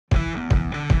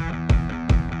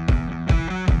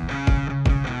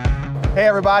Hey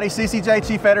everybody, CCJ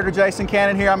Chief Editor Jason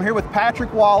Cannon here. I'm here with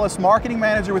Patrick Wallace, Marketing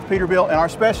Manager with Peterbilt, and our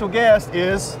special guest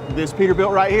is this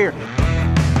Peterbilt right here.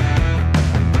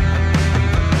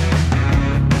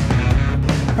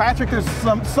 Patrick, there's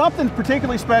something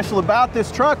particularly special about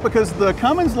this truck because the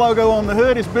Cummins logo on the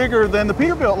hood is bigger than the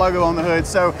Peterbilt logo on the hood.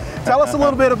 So tell us a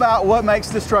little bit about what makes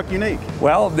this truck unique.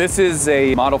 Well, this is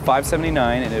a Model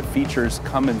 579 and it features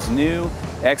Cummins' new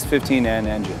X15N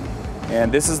engine. And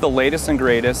this is the latest and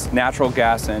greatest natural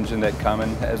gas engine that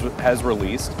Cummins has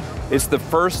released. It's the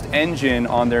first engine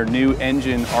on their new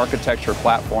engine architecture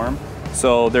platform.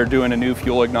 So they're doing a new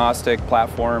fuel-agnostic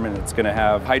platform, and it's going to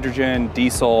have hydrogen,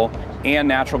 diesel, and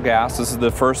natural gas. This is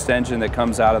the first engine that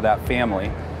comes out of that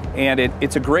family. And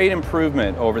it's a great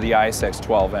improvement over the Cummins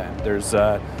X15N. There's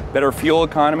better fuel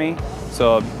economy,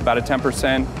 so about a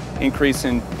 10% increase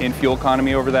in fuel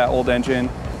economy over that old engine.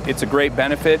 It's a great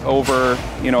benefit over,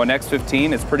 an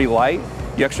X15. It's pretty light.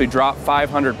 You actually drop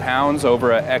 500 pounds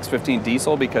over an X15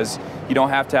 diesel because you don't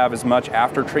have to have as much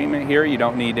after treatment here. You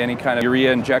don't need any kind of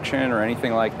urea injection or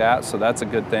anything like that, so that's a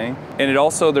good thing. And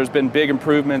there's been big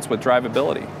improvements with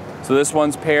drivability. So this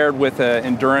one's paired with an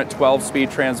Endurant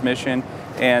 12-speed transmission,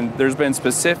 and there's been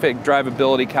specific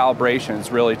drivability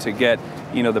calibrations really to get,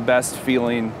 the best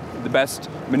feeling, the best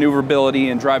maneuverability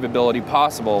and drivability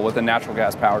possible with a natural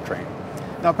gas powertrain.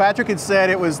 Now, Patrick had said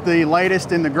it was the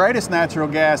latest and the greatest natural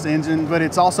gas engine, but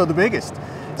it's also the biggest.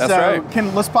 That's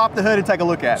right. Let's pop the hood and take a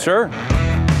look at it. Sure.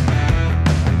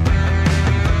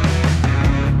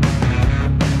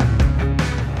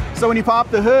 So when you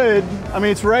pop the hood,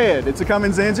 it's red. It's a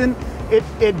Cummins engine.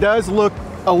 It does look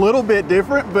a little bit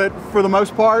different, but for the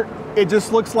most part, it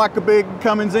just looks like a big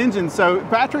Cummins engine. So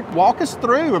Patrick, walk us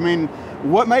through.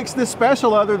 What makes this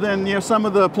special other than some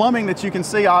of the plumbing that you can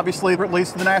see, obviously, at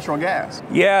least the natural gas?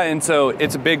 Yeah, and so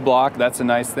it's a big block. That's a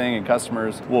nice thing, and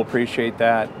customers will appreciate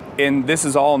that. And this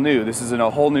is all new. This is in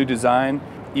a whole new design.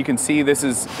 You can see this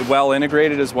is well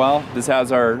integrated as well. This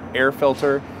has our air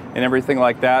filter and everything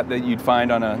like that you'd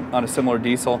find on a similar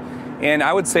diesel. And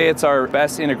I would say it's our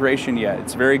best integration yet.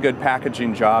 It's a very good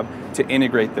packaging job to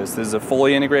integrate this. This is a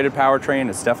fully integrated powertrain.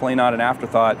 It's definitely not an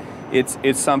afterthought.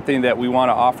 It's something that we want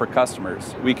to offer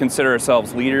customers. We consider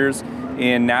ourselves leaders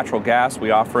in natural gas.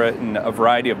 We offer it in a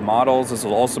variety of models. This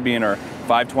will also be in our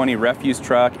 520 refuse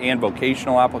truck and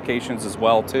vocational applications as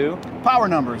well too. Power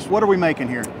numbers, what are we making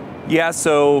here? Yeah,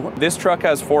 so this truck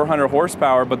has 400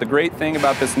 horsepower, but the great thing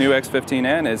about this new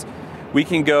X15N is we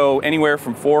can go anywhere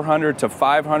from 400 to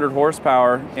 500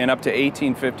 horsepower and up to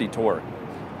 1850 torque.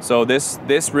 So this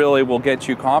really will get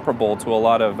you comparable to a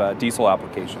lot of diesel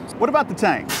applications. What about the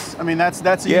tanks?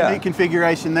 That's a unique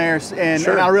configuration there, and,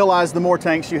 Sure. and I realize the more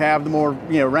tanks you have, the more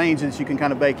range that you can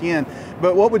kind of bake in.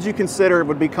 But what would you consider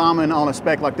would be common on a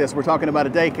spec like this? We're talking about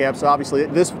a day cab, so obviously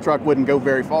this truck wouldn't go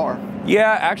very far.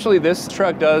 Yeah, actually this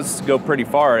truck does go pretty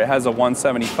far. It has a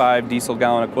 175 diesel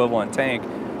gallon equivalent tank.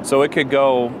 So it could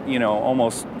go,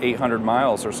 almost 800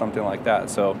 miles or something like that.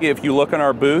 So if you look in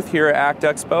our booth here at ACT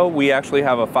Expo, we actually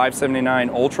have a 579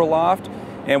 Ultra Loft,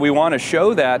 and we want to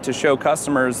show that to show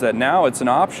customers that now it's an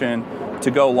option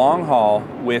to go long haul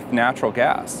with natural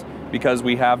gas because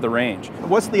we have the range.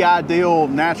 What's the ideal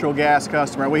natural gas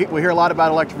customer? We hear a lot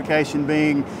about electrification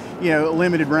being,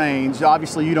 limited range.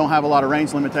 Obviously, you don't have a lot of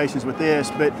range limitations with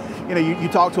this, but you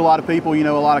talk to a lot of people, a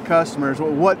lot of customers.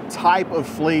 What type of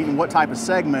fleet and what type of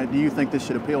segment do you think this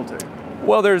should appeal to?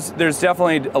 Well, there's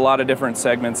definitely a lot of different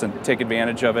segments and take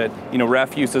advantage of it.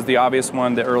 Refuse is the obvious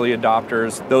one, the early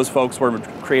adopters. Those folks were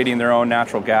creating their own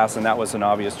natural gas, and that was an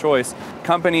obvious choice.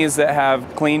 Companies that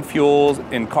have clean fuels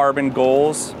and carbon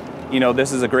goals,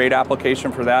 this is a great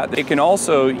application for that. It can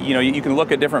also, you can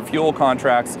look at different fuel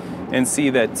contracts and see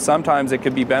that sometimes it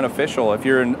could be beneficial. If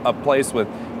you're in a place with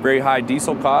very high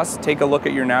diesel costs, take a look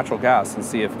at your natural gas and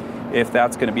see if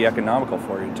that's going to be economical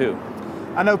for you too.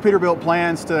 I know Peterbilt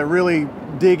plans to really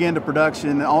dig into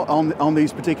production on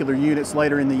these particular units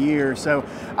later in the year. So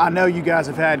I know you guys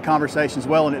have had conversations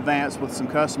well in advance with some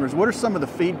customers. What are some of the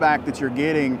feedback that you're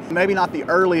getting? Maybe not the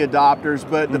early adopters,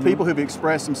 but the people who've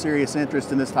expressed some serious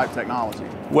interest in this type of technology.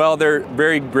 Well, they're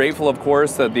very grateful, of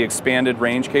course, that the expanded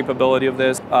range capability of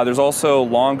this. There's also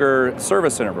longer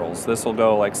service intervals. This will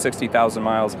go like 60,000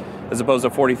 miles as opposed to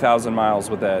 40,000 miles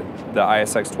with the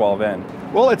Cummins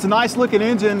X15N. Well, it's a nice looking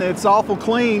engine. It's awful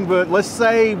clean, but let's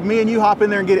say me and you hop in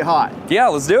there and get it hot. Yeah,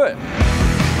 let's do it.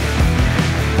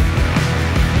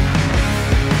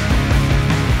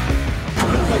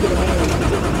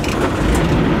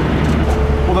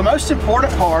 Well, the most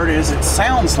important part is it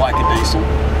sounds like a diesel.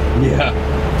 Yeah.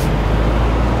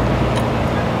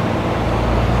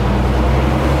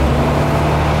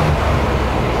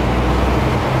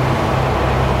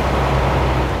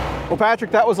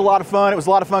 Patrick, that was a lot of fun. It was a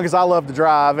lot of fun because I love to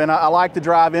drive, and I like to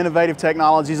drive innovative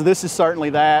technologies. This is certainly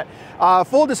that.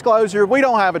 Full disclosure, we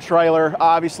don't have a trailer,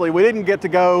 obviously. We didn't get to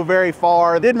go very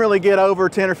far. Didn't really get over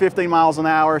 10 or 15 miles an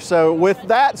hour. So with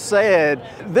that said,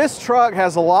 this truck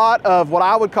has a lot of what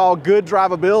I would call good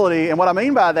drivability. And what I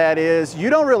mean by that is you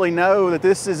don't really know that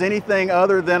this is anything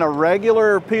other than a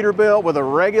regular Peterbilt with a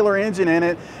regular engine in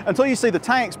it until you see the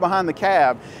tanks behind the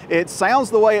cab. It sounds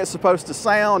the way it's supposed to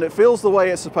sound. It feels the way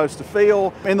it's supposed to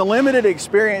feel. In the limited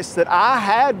experience that I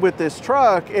had with this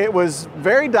truck, it was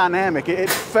very dynamic. It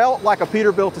felt like a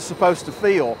Peterbilt is supposed to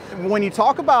feel. When you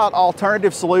talk about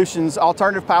alternative solutions,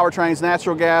 alternative powertrains,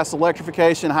 natural gas,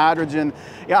 electrification, hydrogen,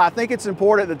 I think it's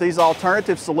important that these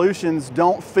alternative solutions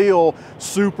don't feel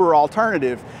super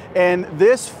alternative. And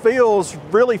this feels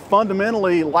really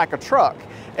fundamentally like a truck.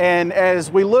 And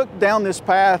as we look down this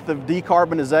path of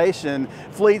decarbonization,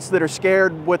 fleets that are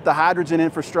scared with the hydrogen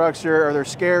infrastructure or they're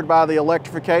scared by the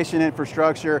electrification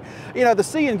infrastructure, the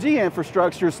CNG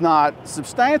infrastructure is not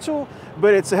substantial,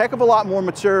 but it's a heck of a lot more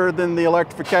mature than the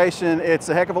electrification. It's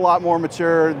a heck of a lot more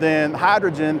mature than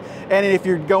hydrogen. And if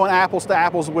you're going apples to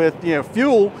apples with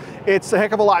fuel, it's a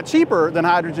heck of a lot cheaper than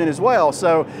hydrogen as well.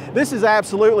 So this is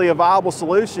absolutely a viable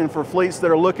solution for fleets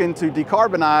that are looking to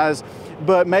decarbonize,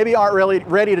 but maybe aren't really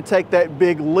ready to take that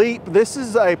big leap. This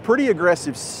is a pretty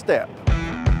aggressive step.